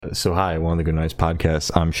So hi, One of the Good Nights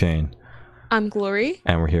podcast. I'm Shane, I'm Glory.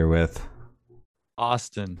 and we're here with,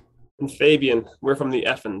 Austin. And Fabian. We're from the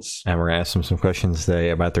Effins. and we're gonna ask them some questions today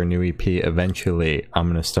about their new EP. Eventually, I'm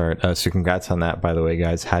gonna start. So congrats on that, by the way,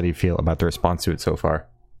 guys. How do you feel about the response to it so far?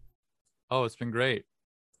 Oh, it's been great.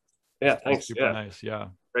 Yeah, It's thanks. super Yeah, nice. Yeah.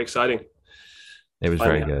 very exciting. It was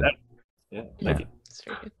very Finally good. got that. Yeah, thank you. It's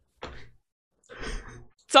very good.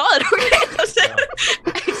 Solid. Okay.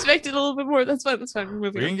 I expected a little bit more. That's fine. That's fine. We're We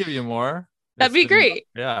moving can on. give you more. That'd be It's been- great.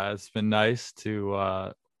 Yeah, it's been nice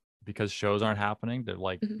to because shows aren't happening, to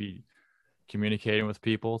like Mhm. be communicating with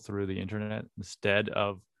people through the internet instead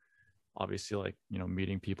of obviously like,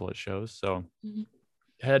 meeting people at shows. So Mhm.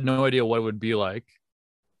 I had no idea what it would be like,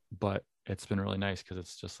 but it's been really nice because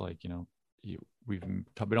it's just like, we've been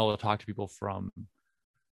able to talk to people from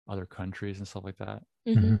other countries and stuff like that.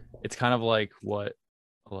 Mhm. It's kind of like what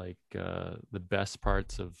the best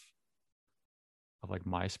parts of like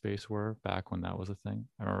MySpace were back when that was a thing.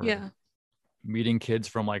 I remember Yeah. meeting kids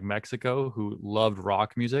from like Mexico who loved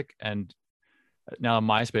rock music, and now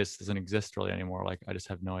MySpace doesn't exist really anymore. Like I just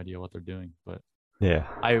have no idea what they're doing, but Yeah.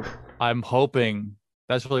 I'm hoping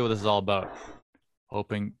that's really what this is all about.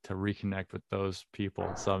 Hoping to reconnect with those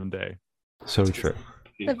people someday. So true.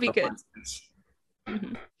 That'd be good.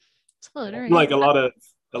 Mhm. Solid. All right. Like a lot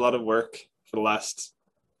of work for the last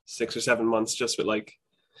 6 or 7 months, just with like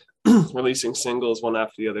releasing singles one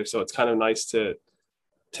after the other. So it's kind of nice to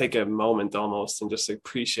take a moment almost and just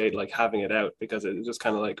appreciate like having it out, because it was just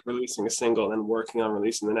kind of like releasing a single and then working on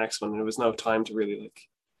releasing the next one. And there was no time to really like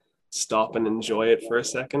stop and enjoy it for a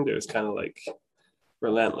second. It was kind of like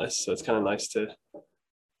relentless. So it's kind of nice to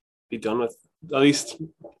be done with at least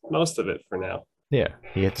most of it for now. Yeah.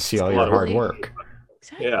 You get to see It's all a your lot of hard work. work.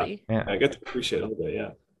 Exactly. Yeah. I get to appreciate it a little bit.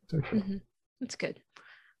 Yeah. So true. Mhm. That's good.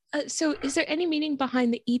 So, is there any meaning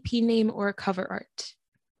behind the EP name or cover art?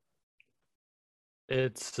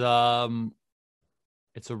 It's the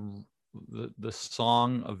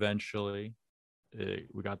song eventually. That's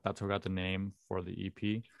where we got the name for the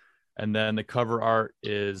EP, and then the cover art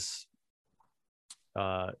is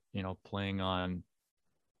playing on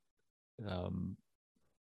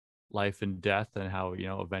life and death and how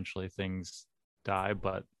eventually things die,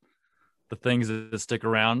 but the things that stick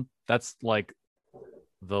around, that's like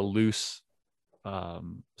the loose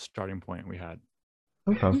starting point we had.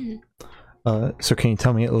 Okay. Mhm. So can you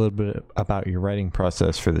tell me a little bit about your writing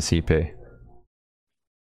process for this EP?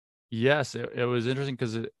 Yes, it was interesting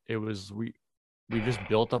because it was we just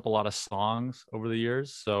built up a lot of songs over the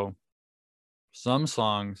years. So some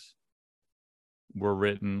songs were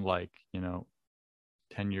written like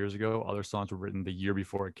 10 years ago. Other songs were written the year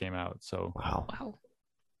before it came out. So Wow.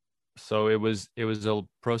 it was a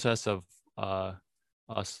process of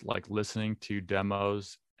us like listening to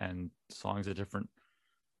demos and songs at different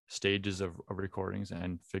stages of recordings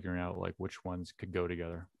and figuring out like which ones could go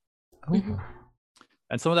together. Okay.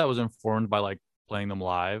 And some of that was informed by like playing them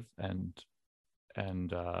live and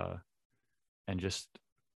just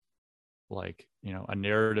like a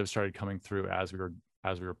narrative started coming through as we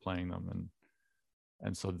were playing them,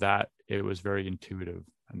 and so that it was very intuitive,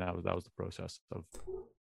 and that was the process of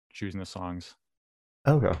choosing the songs.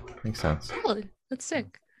 Okay. Makes sense. Solid. That's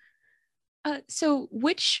sick. So,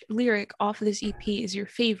 which lyric off of this EP is your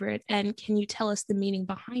favorite, and can you tell us the meaning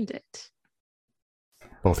behind it?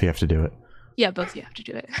 Both you have to do it. Yeah, both you have to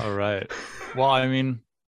do it. All right. Well, I mean,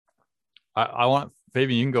 I want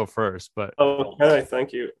Fabian, you can go first, but Okay,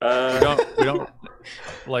 thank you. we don't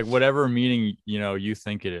like whatever meaning you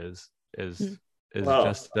think it is Wow.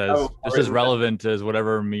 just as relevant as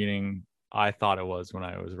whatever meaning I thought it was when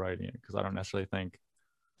I was writing it, because I don't necessarily think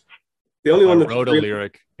The only if one I that's wrote a really,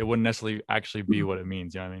 lyric, it wouldn't necessarily actually be what it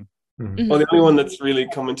means. You know what I mean? Mhm. well, the only one that's really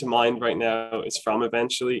coming to mind right now is from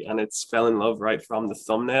Eventually, and it's Fell in Love right from the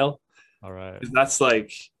thumbnail. All right. 'Cause that's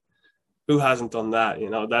like, who hasn't done that?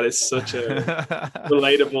 That is such a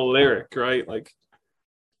relatable lyric, right? Like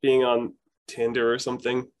being on Tinder or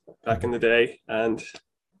something back in the day. And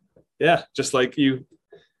yeah, just like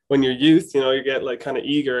when you're youth, you get like kind of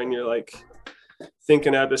eager and you're like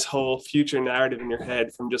thinking out this whole future narrative in your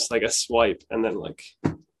head from just like a swipe, and then like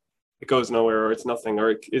it goes nowhere, or it's nothing,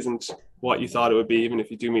 or it isn't what you thought it would be, even if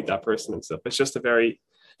you do meet that person and stuff. It's just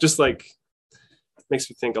just like makes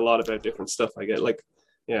me think a lot about different stuff. I get like,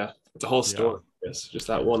 yeah, it's a whole story. Yes, just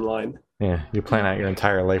that one line. Yeah. You plan out your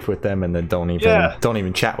entire life with them, and then don't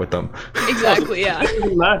even chat with them. Exactly. Yeah.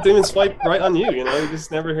 Not even swipe right on you. You just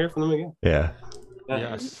never hear from them again. Yeah.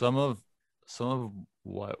 Yeah, some of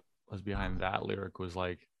what was behind that lyric was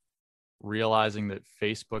like realizing that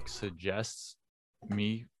Facebook suggests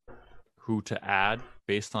me who to add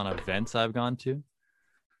based on events I've gone to.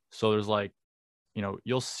 So there's like,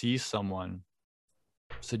 you'll see someone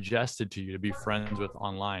suggested to you to be friends with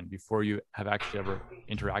online before you have actually ever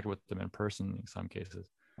interacted with them in person in some cases.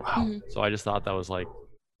 Wow. So I just thought that was like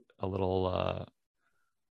a little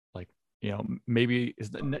like, maybe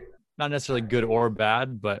it's not necessarily good or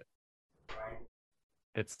bad, but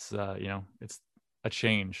it's it's a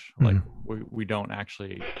change. Like we don't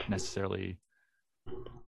actually necessarily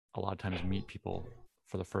a lot of times meet people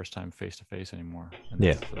for the first time face to face anymore. And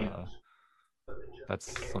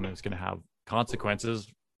that's something that's going to have consequences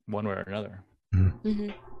one way or another.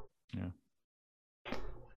 Yeah.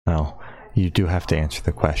 Well, you do have to answer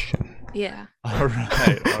the question. Yeah. All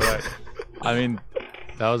right. I mean,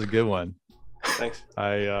 that was a good one. Thanks.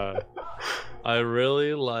 I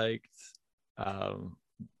really liked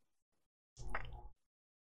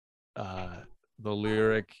the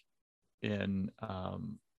lyric in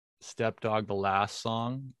Stepdog, the last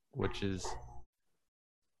song, which is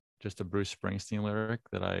just a Bruce Springsteen lyric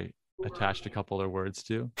that I attached a couple other words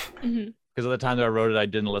to. Because at the time that I wrote it, I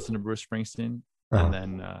didn't listen to Bruce Springsteen, and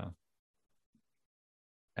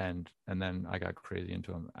then I got crazy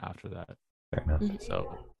into him after that. Fair enough.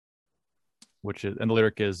 So, and the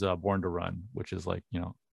lyric is "Born to Run," which is like, I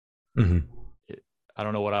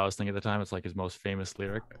don't know what I was thinking at the time. It's like his most famous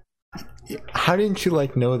lyric. How didn't you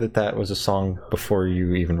know that was a song before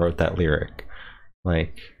you even wrote that lyric?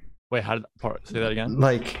 Like, wait, say that again?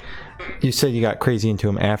 Like, you said you got crazy into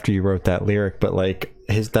him after you wrote that lyric, but like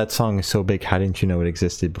that song is so big. How didn't you know it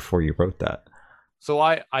existed before you wrote that? So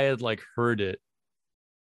I had like heard it,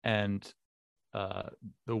 and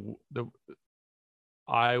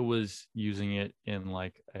I was using it in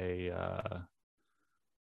like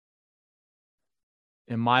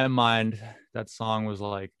in my mind, that song was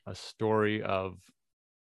like a story of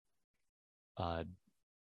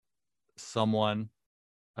someone,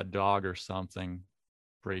 a dog or something,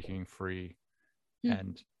 breaking free,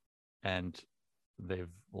 and they've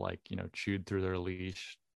like chewed through their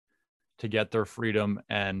leash to get their freedom,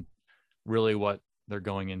 and really what they're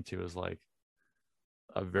going into is like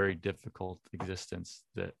a very difficult existence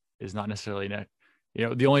that is not necessarily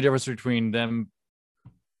the only difference between them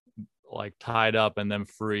like tied up and them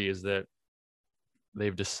free is that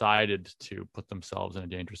they've decided to put themselves in a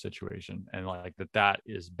dangerous situation, and like that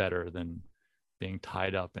is better than being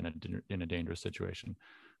tied up in a dangerous situation.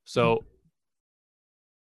 So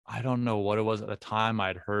I don't know what it was at the time.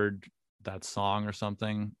 I'd heard that song or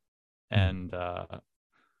something, and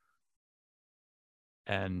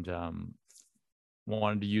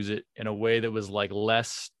wanted to use it in a way that was like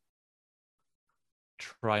less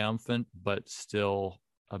triumphant, but still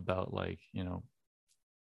about like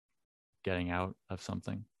getting out of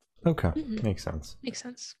something. Okay. Makes sense.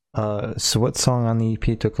 So what song on the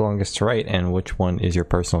EP took the longest to write, and which one is your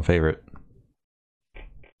personal favorite?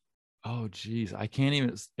 Oh geez, I can't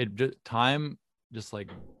even. Time just like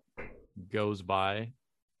goes by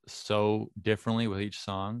so differently with each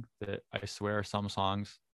song that I swear some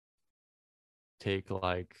songs take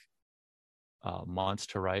like months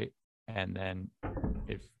to write, and then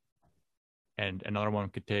and another one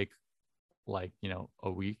could take like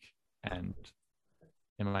a week, and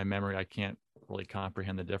in my memory I can't really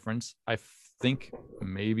comprehend the difference. I think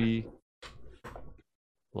maybe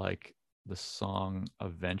like the song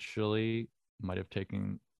Eventually might have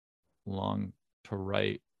taken long to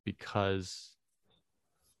write because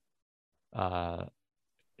I'm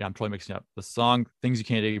totally mixing up. The song Things You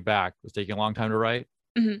Can't Take Back was taking a long time to write,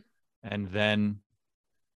 and then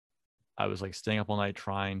I was like staying up all night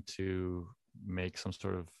trying to make some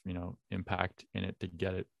sort of impact in it to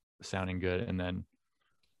get it sounding good, and then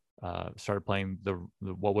started playing the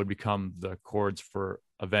what would become the chords for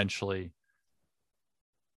Eventually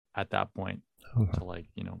at that point. To like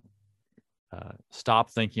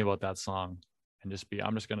stop thinking about that song and just be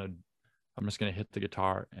I'm just gonna hit the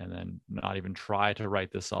guitar and then not even try to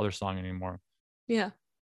write this other song anymore.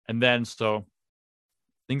 And then so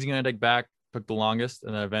Things You're Gonna Take Back took the longest,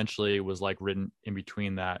 and then eventually was like written in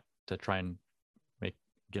between that to try and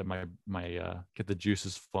get my get the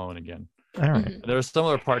juices flowing again. All right. There was some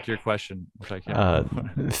other part to your question which I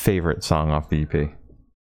can't favorite song off the EP.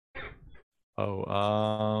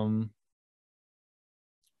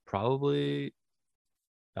 Probably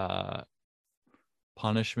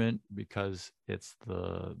Punishment, because it's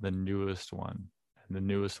the newest one, and the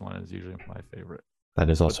newest one is usually my favorite. That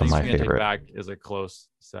is also my favorite. Take Back is a close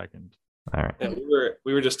second. All right. Yeah,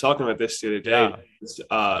 we were just talking about this the other day.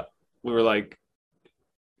 Yeah. We were like,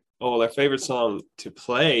 oh, well, our favorite song to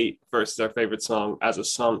play versus our favorite song as a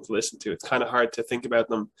song to listen to. It's kind of hard to think about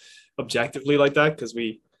them objectively like that because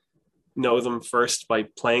we know them first by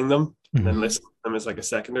playing them. and then Mhm. listen to them as like a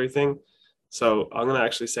secondary thing. So I'm gonna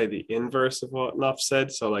actually say the inverse of what Knopf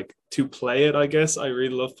said. So like to play it, I guess I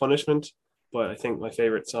really love Punishment, but I think my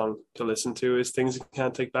favorite song to listen to is Things You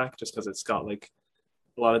Can't Take Back, just because it's got like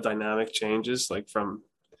a lot of dynamic changes, like from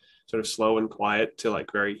sort of slow and quiet to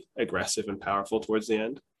like very aggressive and powerful towards the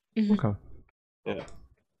end. Mhm. Okay. Yeah.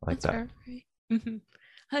 I like That's that. fair.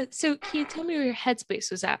 Right. So can you tell me where your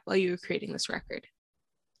headspace was at while you were creating this record?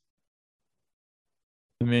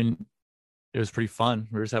 I mean, it was pretty fun.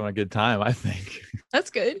 We were just having a good time, I think. That's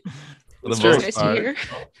good. For the It's That's true. nice to hear.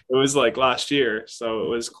 It was like last year, so it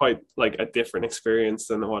was quite like a different experience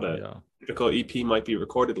than what a Yeah. typical EP might be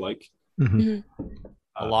recorded like. Mhm.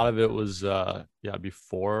 A lot of it was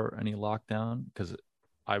before any lockdown, because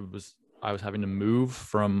I was having to move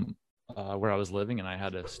from where I was living, and I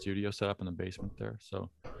had a studio set up in the basement there.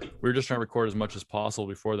 So we were just trying to record as much as possible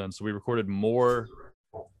before then. So we recorded more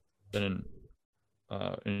than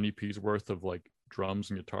an EP's worth of like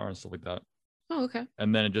drums and guitar and stuff like that. Oh, okay.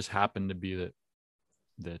 And then it just happened to be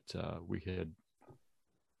that we had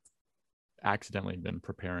accidentally been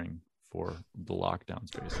preparing for the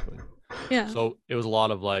lockdowns, basically. Yeah. So it was a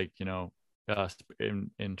lot of like, in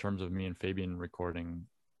terms of me and Fabian recording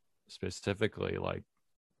specifically, like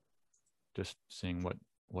just seeing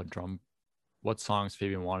what songs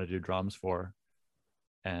Fabian wanted to do drums for,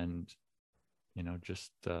 and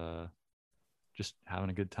just having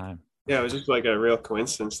a good time. Yeah, it was just like a real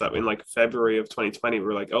coincidence that in like February of 2020, we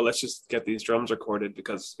were like, oh, let's just get these drums recorded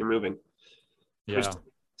because you're moving. Yeah. There's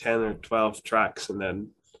 10 or 12 tracks, and then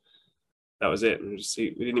that was it. And we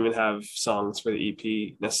didn't even have songs for the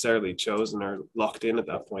EP necessarily chosen or locked in at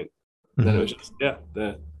that point. And then it was just,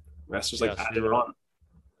 the rest was like Yes, added we were on.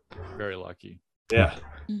 very lucky. Yeah.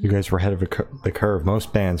 You guys were ahead of the curve.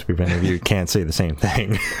 Most bands we've interviewed can't say the same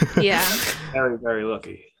thing. Yeah. Very, very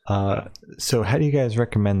lucky. So how do you guys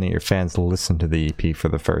recommend that your fans listen to the EP for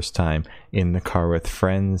the first time? In the car with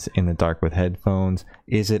friends, in the dark with headphones?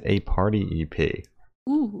 Is it a party EP?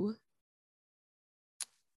 Ooh.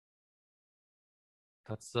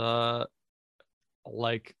 That's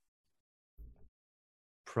like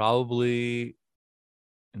probably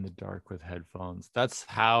in the dark with headphones. That's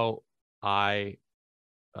how I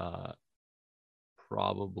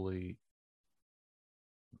probably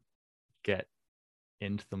get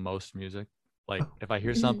into the most music. Like if I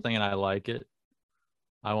hear something and I like it,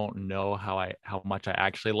 I won't know how much I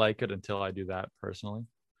actually like it until I do that personally.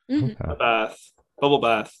 Mhm. Okay. Bubble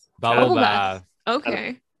bath, Bubble Bubble bath. bath.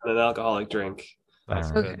 Okay. and an alcoholic drink. That's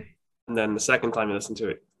Alright. good. Okay. And then the second time you listen to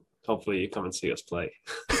it, hopefully you come and see us play.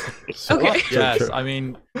 So- Okay. Yes, True. I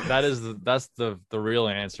mean that's the real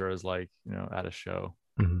answer is like, at a show.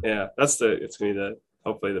 Mhm. Yeah, it's gonna be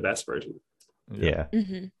hopefully the best version. Yeah.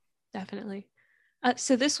 Definitely.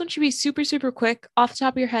 So this one should be super, super quick. Off the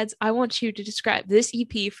top of your heads, I want you to describe this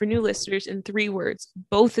EP for new listeners in 3 words.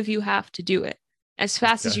 Both of you have to do it as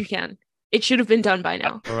fast as Okay. you can. It should have been done by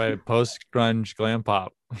now. All right, post grunge glam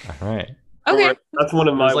pop. All right. Okay. That's one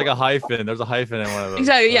of my. There's like a hyphen. There's a hyphen in one of those.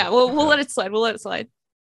 Exactly. Yeah. so, We'll let it slide. We'll let it slide.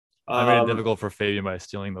 I made it difficult for Fabian by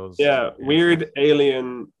stealing those. Yeah, weird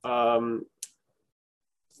alien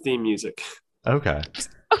theme music. Okay.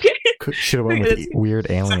 Okay. Should have went with weird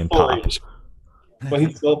alien pop. Well,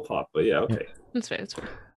 he's still pop, but yeah, okay. That's fair. That's fair.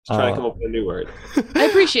 Just try to come up with a new word. I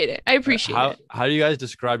appreciate it. I appreciate it. How do you guys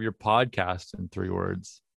describe your podcast in 3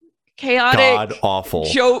 words? Chaotic. God awful.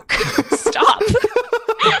 Joke. Stop.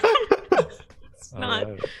 It's not.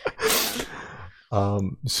 All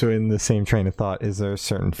right. So in the same train of thought, is there a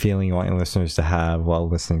certain feeling you want your listeners to have while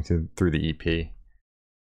listening through the EP?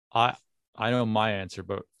 I know my answer,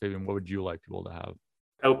 but Fabian, what would you like people to have?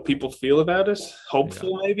 How people feel about it?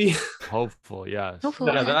 Hopeful, maybe. Hopeful, yes. Hopeful,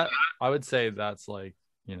 Yeah, yeah. that I would say that's like,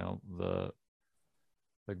 the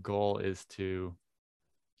goal is to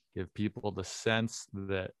give people the sense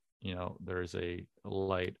that, there's a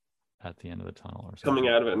light at the end of the tunnel or something. Coming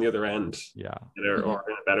out of it on the other end, Yeah. or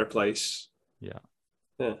in a better place. Yeah.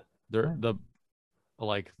 Yeah. The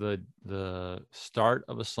start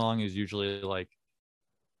of a song is usually like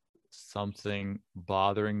something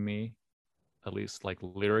bothering me, at least like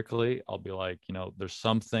lyrically. I'll be like, there's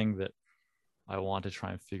something that I want to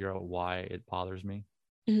try and figure out why it bothers me.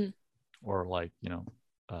 Mhm. Or like,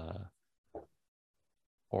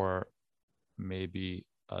 or maybe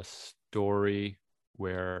a story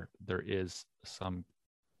where there is some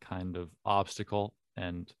kind of obstacle,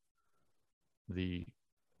 and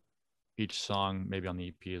each song maybe on the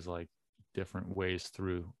EP is like different ways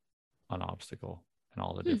through an obstacle and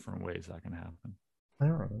all the different ways that can happen. All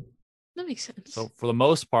right. That makes sense. So for the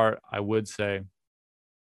most part, I would say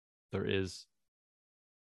it's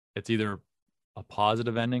either a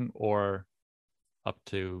positive ending, or up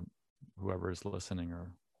to whoever is listening,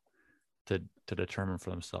 or to determine for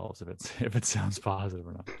themselves if it sounds positive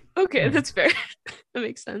or not. Okay, that's fair. That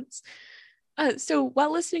makes sense. So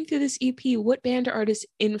while listening to this EP, what band or artist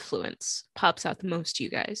influence pops out the most to you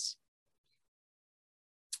guys?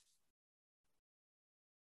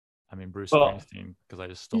 I mean, Bruce Well- Springsteen, because I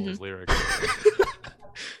just stole his lyrics.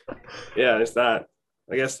 Yeah, it's that.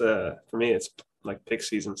 I guess for me, it's like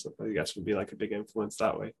Pixies and stuff. I guess would be like a big influence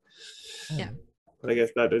that way. Yeah. But I guess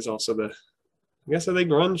that is also I guess are they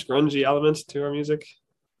grungy elements to our music,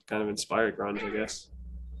 kind of inspired grunge, I guess.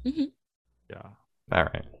 Yeah, All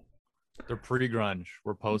right. they're pre-grunge.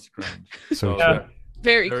 We're post-grunge. So Yeah.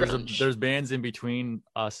 Very there's grunge. there's bands in between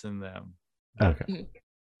us and them. okay.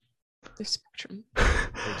 The spectrum.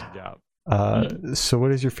 There's a gap. So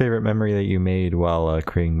what is your favorite memory that you made while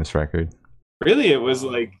creating this record? Really, it was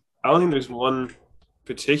like, I don't think there's one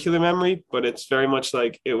particular memory, but it's very much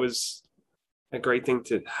like it was a great thing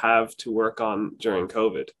to have to work on during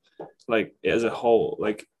COVID, like as a whole,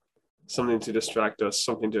 like something to distract us,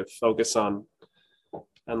 something to focus on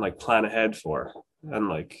and like plan ahead for. And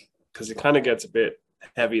like, because it kind of gets a bit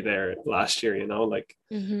heavy there last year, like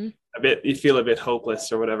you feel a bit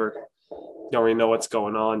hopeless or whatever. Don't really know what's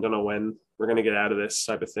going on, don't know when we're going to get out of this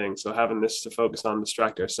type of thing. So having this to focus on,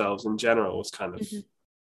 distract ourselves in general was kind of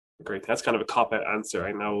great. That's kind of a cop-out answer,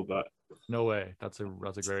 I know, but No way. That's a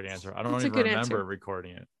great answer. I don't That's a even good remember answer.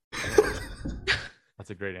 recording it. That's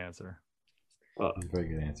a great answer. well, Very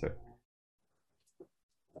good answer.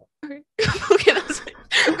 Okay. Okay, that's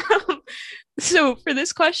so for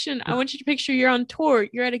this question, I want you to picture you're on tour,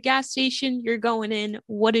 you're at a gas station, you're going in.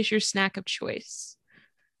 What is your snack of choice?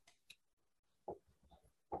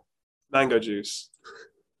 mango juice.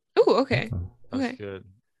 Oh, okay. That's Okay. good.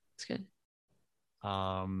 That's good.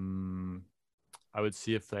 I would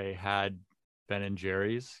see if they had Ben and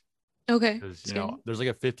Jerry's, Okay. because That's good. there's like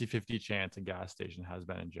a 50-50 chance a gas station has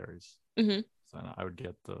Ben and Jerry's. Mhm. So I would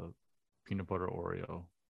get the peanut butter Oreo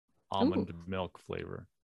almond milk flavor.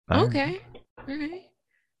 All right. Okay. All right.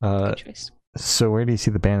 Uh, Good choice. so where do you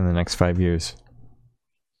see the band in the next 5 years?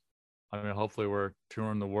 I mean, hopefully we're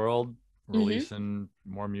touring the world, releasing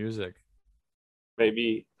more music.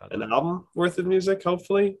 Maybe an album worth of music,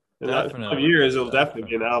 hopefully. In that 5 Definitely. years, it'll definitely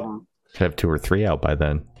be an album. Could have 2 or 3 out by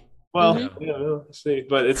then. Well, Mhm. yeah, we'll see.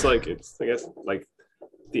 But it's like, I guess, like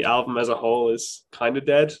the album as a whole is kind of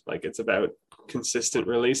dead. Like it's about consistent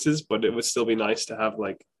releases, but it would still be nice to have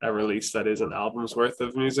like a release that is an album's worth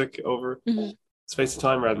of music over Mhm. space of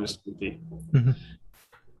time rather than just an EP.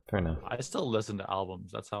 Fair enough. I still listen to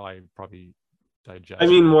albums. That's how I probably digest. I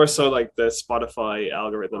mean, more so like the Spotify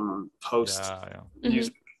algorithm post yeah.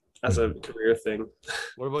 music as a career thing.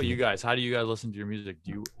 What about you guys? How do you guys listen to your music?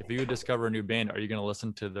 If you discover a new band, are you going to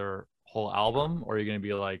listen to their whole album, or are you going to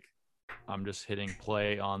be like, I'm just hitting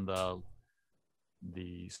play on the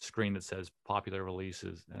screen that says popular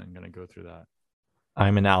releases and I'm going to go through that?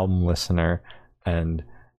 I'm an album listener, and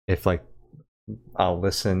if like I'll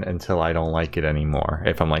listen until I don't like it anymore.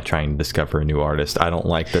 If I'm like trying to discover a new artist, I don't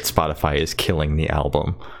like that Spotify is killing the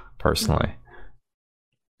album personally.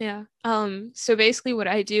 Yeah. So basically what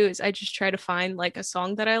I do is I just try to find like a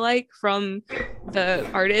song that I like from the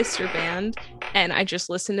artist or band, and I just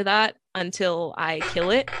listen to that until I kill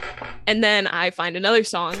it. And then I find another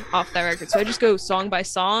song off that record. So I just go song by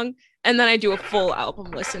song, and then I do a full album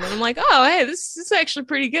listen. And I'm like, oh, hey, this is actually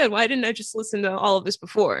pretty good. Why didn't I just listen to all of this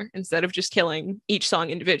before instead of just killing each song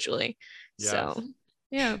individually? So Yes.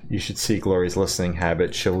 yeah. You should see Glory's listening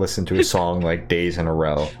habit. She'll listen to a song like days in a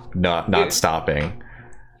row, not stopping.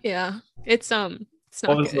 Yeah. It's not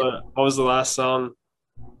What was good. what was the last song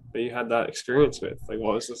that you had that experience with? Like,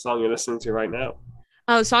 what was the song you're listening to right now?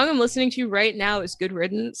 The song I'm listening to right now is Good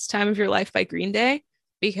Riddance, Time of Your Life by Green Day,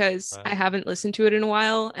 because Right. I haven't listened to it in a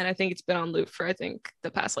while, and I think it's been on loop for, I think, the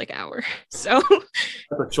past like hour. So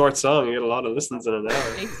That's a short song. You get a lot of listens in an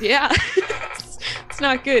hour. yeah, it's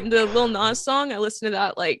not good. The Lil Nas song, I listened to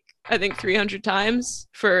that like, I think 300 times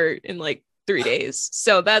in like 3 days.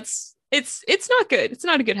 So it's not good. It's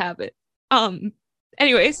not a good habit.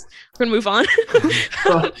 Anyways, we're gonna move on.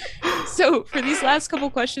 So for these last couple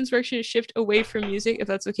questions, we're actually gonna shift away from music, if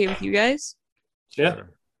that's okay with you guys. Yeah. Sure.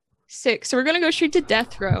 Sick. So we're gonna go straight to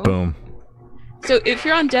death row. Boom. So if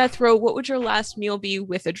you're on death row, what would your last meal be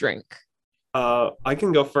with a drink? I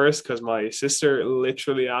can go first because my sister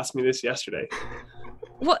literally asked me this yesterday.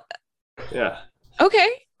 What? Yeah. Okay.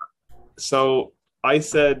 So I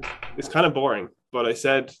said, it's kind of boring, but I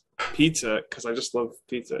said pizza because I just love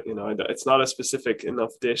pizza. You know, it's not a specific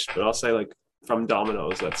enough dish, but I'll say like from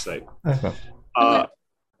Domino's, let's say. Okay.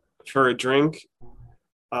 For a drink,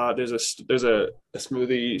 there's a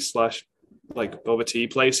smoothie slash like boba tea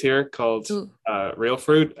place here called Ooh. Real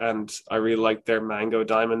Fruit, and I really like their mango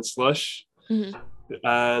diamond slush Mhm.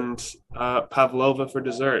 and pavlova for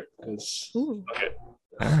dessert. Because Ooh.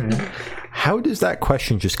 All right. How does that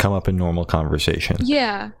question just come up in normal conversation?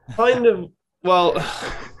 Yeah. kind of well,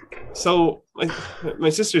 so my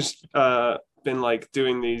sister's been like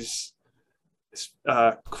doing these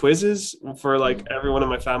quizzes for like everyone in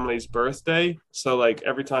my family's birthday. So like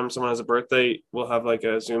every time someone has a birthday, we'll have like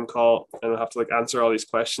a Zoom call and we'll have to like answer all these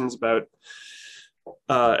questions about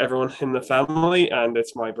everyone in the family. And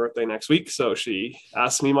it's my birthday next week, so she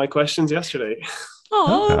asked me my questions yesterday.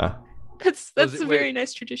 Oh, Okay. that's it- a very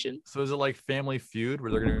nice tradition. So is it like Family Feud where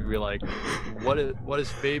they're gonna be like, what is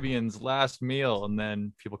Fabian's last meal? And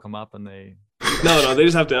then people come up and they No, they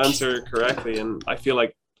just have to answer correctly, and I feel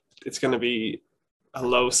like it's going to be a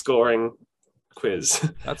low scoring quiz.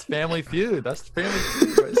 that's Family Feud. That's Family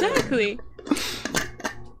Feud right there. Exactly.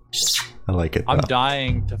 I like it. I'm though.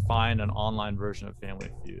 dying to find an online version of Family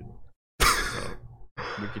Feud.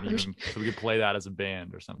 So we could play that as a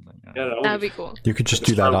band or something. you know? Yeah, that That'd be cool. You could just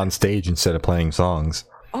do that on stage instead of playing songs.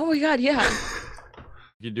 Oh my god, yeah.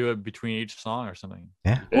 You could do it between each song or something.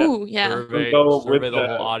 Yeah. Ooh, yeah. Survey, We'll go survey with the the-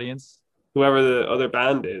 whole audience. whoever the other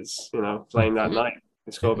band is, playing that Mhm. night.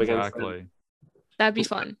 Just go up against them. Exactly. That'd be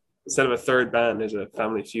fun. Instead of a third band, there's a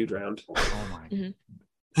Family Feud round. Oh my. Mhm.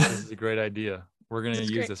 This is a great idea. We're gonna This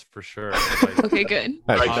is use great. this for sure. Like, Okay, good.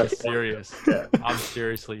 Like I'm that. serious. Yeah. I'm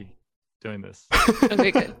seriously doing this.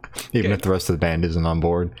 Okay, good. Even Good. if the rest of the band isn't on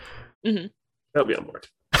board. They'll be on board.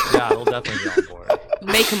 Yeah, they'll definitely be on board.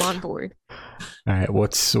 Make them on board. All right.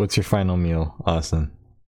 What's your final meal, Austin?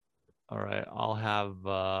 All right, I'll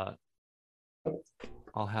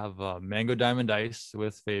have mango diamond ice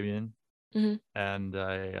with Fabian, Mhm. and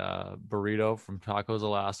a burrito from Tacos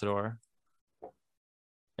El Asador,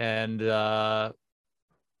 and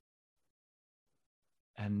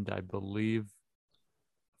I believe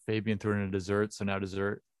Fabian threw in a dessert, so now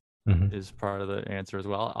dessert Mhm. is part of the answer as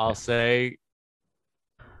well. I'll say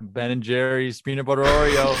Ben and Jerry's peanut butter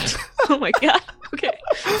Oreo. Oh my god. Okay.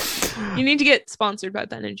 You need to get sponsored by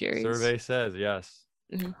Ben and Jerry's. Survey says yes.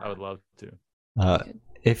 Mhm. I would love to.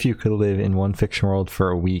 If you could live in one fiction world for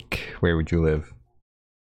a week, where would you live?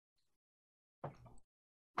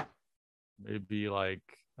 Maybe like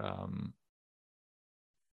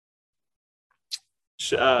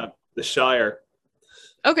The Shire,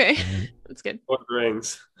 Okay. That's good. Lord of the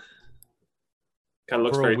Rings. Kind of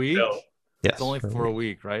looks For a very week? chill. Yes. it's only for a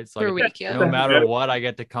week, right? So For a I get week, to- yeah. no matter what, I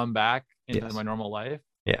get to come back into Yes. my normal life.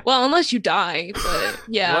 Well, unless you die, but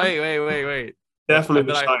yeah. Wait. Definitely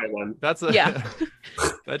the But I- Shire one. That's a Yeah.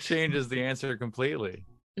 that changes the answer completely.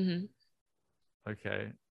 Mhm.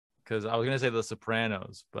 Okay, because I was gonna say The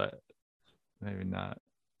Sopranos, but maybe not.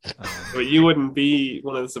 But you wouldn't be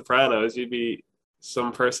one of the Sopranos. You'd be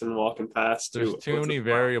some person walking past. There's who too was many a-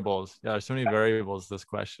 variables. Yeah, there's too many variables. This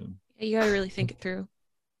question. Yeah, you gotta really think it through.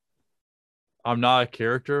 I'm not a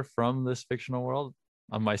character from this fictional world.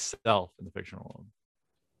 I'm myself in the fictional world.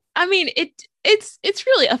 I mean, it's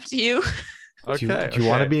really up to you. Okay. Do you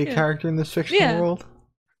want to okay. be a Yeah. character in this fictional Yeah. world?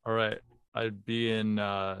 All right. I'd be in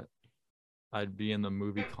the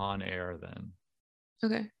movie Con Air then.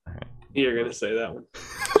 Okay. You're gonna say that one.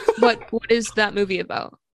 What is that movie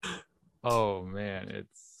about? Oh man,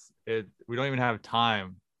 we don't even have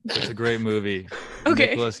time. It's a great movie. Okay.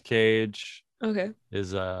 Nicolas Cage Okay.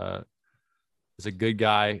 is a good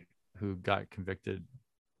guy who got convicted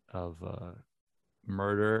of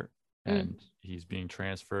murder, and he's being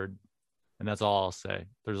transferred, and that's all I'll say.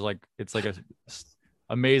 There's it's like a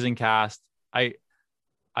amazing cast. I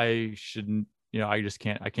shouldn't, I just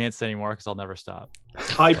can't say anymore because I'll never stop.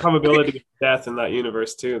 High probability of death in that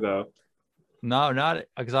universe too, though. No, not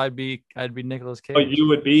because I'd be Nicolas Cage. Oh, you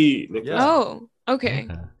would be Nicholas. Yeah. Oh, okay.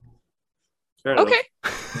 Fair enough. Okay.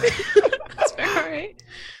 That's fair. All right.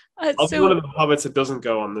 I'll be one of the hobbits that doesn't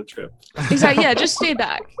go on the trip. Exactly. Yeah, just stay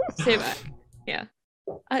back. Stay back. Yeah.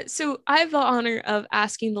 So I have the honor of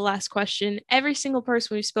asking the last question. Every single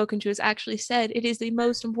person we've spoken to has actually said it is the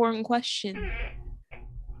most important question.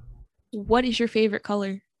 What is your favorite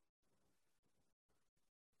color?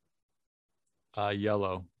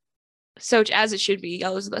 Yellow. So as it should be,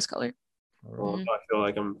 yellow is the best color. Well, I feel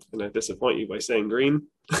like I'm gonna disappoint you by saying green.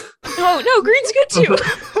 Oh no, green's good too.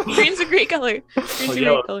 Green's a great color. Green's Well, a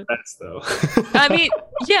yellow's great color. the best, though. I mean,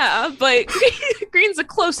 yeah, but green's a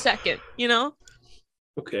close second,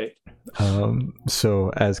 Okay.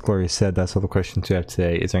 So, as Gloria said, that's all the questions we have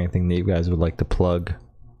today. Is there anything that you guys would like to plug?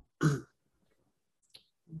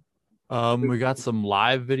 We got some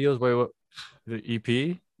live videos. Wait, what? The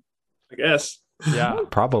EP? I guess. Yeah,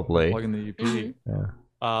 Probably. plugging the EP. Mhm.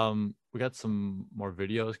 Yeah. We got some more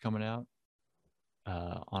videos coming out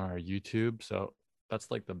on our YouTube, so that's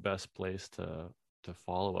like the best place to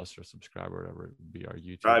follow us or subscribe or whatever. It would be our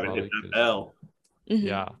YouTube. Drive and Probably, hit that 'cause- bell. Mhm.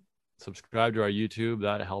 yeah, subscribe to our YouTube.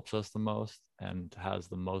 That helps us the most and has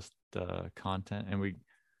the most content, and we're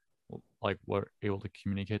able to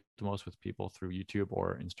communicate the most with people through YouTube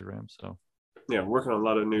or Instagram. So Yeah, working on a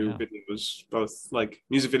lot of new Yeah. videos, both like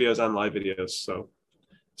music videos and live videos. So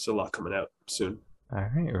there's a lot coming out soon. All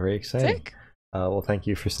right, very exciting. Sick. Well, thank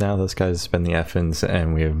you for now. Those guys have been the Effins,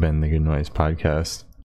 and we have been the Good Noise Podcast.